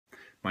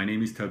My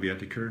name is Toby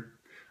Oettiker.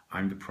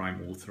 I'm the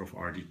prime author of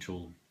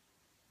RRDtool.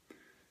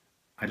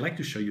 I'd like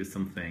to show you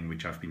something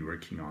which I've been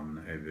working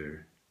on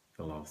over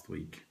the last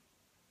week.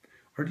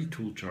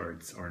 RRDtool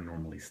charts are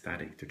normally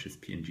static, they're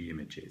just PNG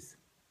images.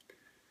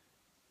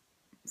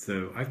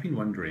 So I've been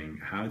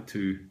wondering how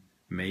to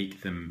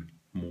make them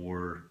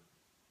more,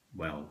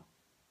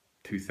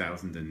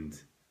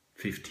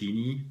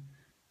 2015-y.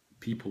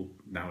 People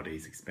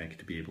nowadays expect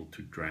to be able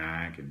to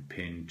drag and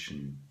pinch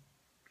and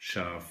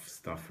shove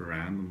stuff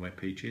around on web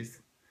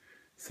pages.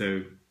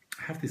 So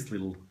I have this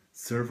little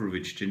server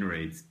which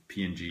generates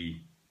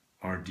PNG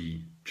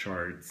RD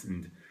charts,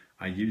 and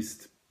I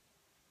used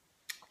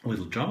a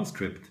little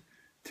JavaScript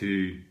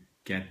to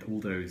get all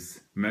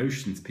those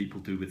motions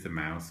people do with the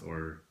mouse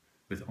or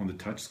on the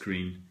touch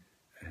screen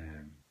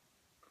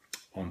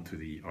onto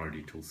the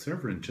RRDtool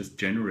server and just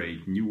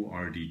generate new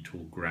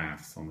RRDtool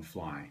graphs on the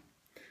fly.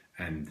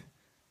 And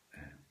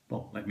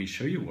let me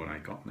show you what I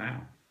got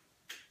now.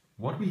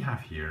 What we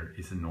have here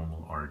is a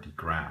normal RRD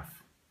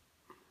graph.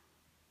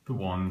 The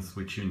ones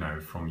which you know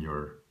from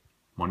your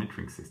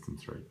monitoring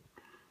systems, right?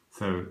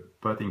 So,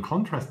 but in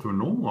contrast to a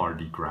normal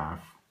RRD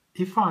graph,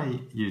 if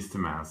I use the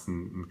mouse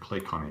and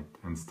click on it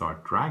and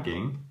start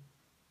dragging,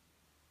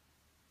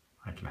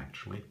 I can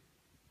actually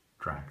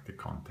drag the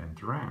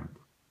content around.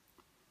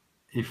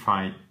 If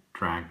I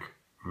drag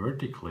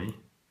vertically,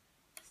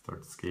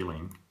 start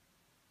scaling,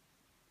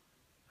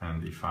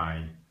 and if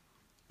I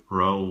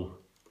roll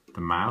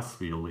the mouse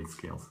wheel, it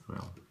scales as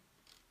well.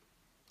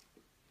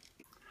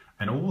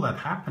 And all that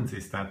happens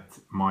is that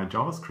my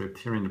JavaScript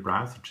here in the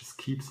browser just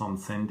keeps on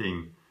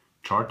sending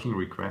charting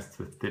requests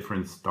with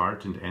different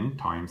start and end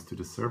times to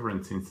the server,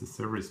 and since the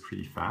server is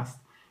pretty fast,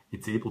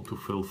 it's able to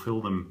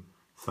fulfill them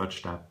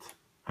such that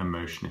a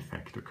motion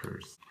effect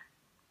occurs.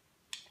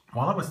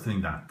 While I was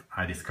doing that,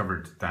 I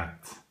discovered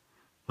that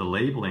the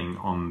labeling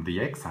on the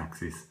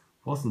x-axis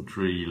wasn't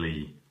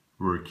really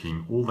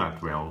working all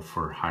that well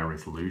for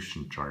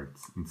high-resolution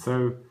charts. And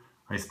so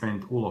I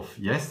spent all of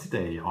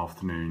yesterday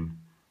afternoon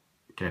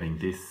getting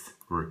this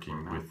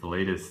working. With the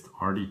latest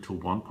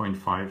RRDtool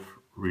 1.5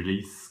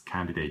 release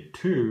candidate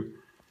 2,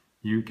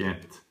 you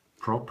get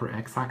proper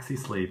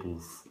x-axis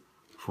labels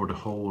for the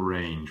whole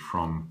range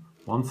from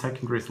 1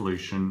 second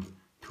resolution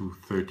to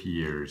 30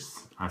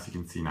 years, as you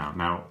can see now.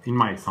 Now, in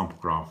my example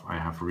graph, I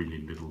have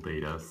really little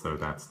data, so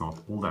that's not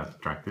all that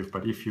attractive.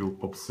 But if you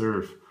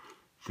observe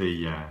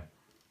the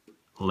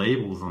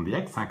labels on the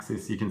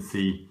x-axis, you can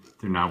see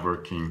they're now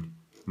working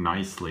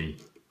nicely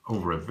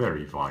over a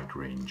very wide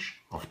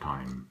range of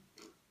time.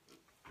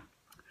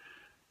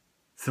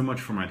 So much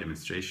for my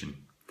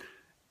demonstration.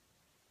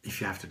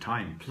 If you have the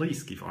time,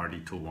 please give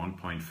RRDtool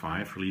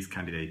 1.5 release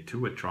candidate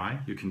 2 a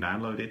try. You can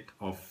download it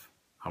off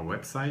our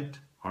website,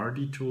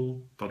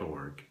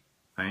 rrdtool.org.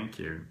 Thank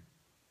you.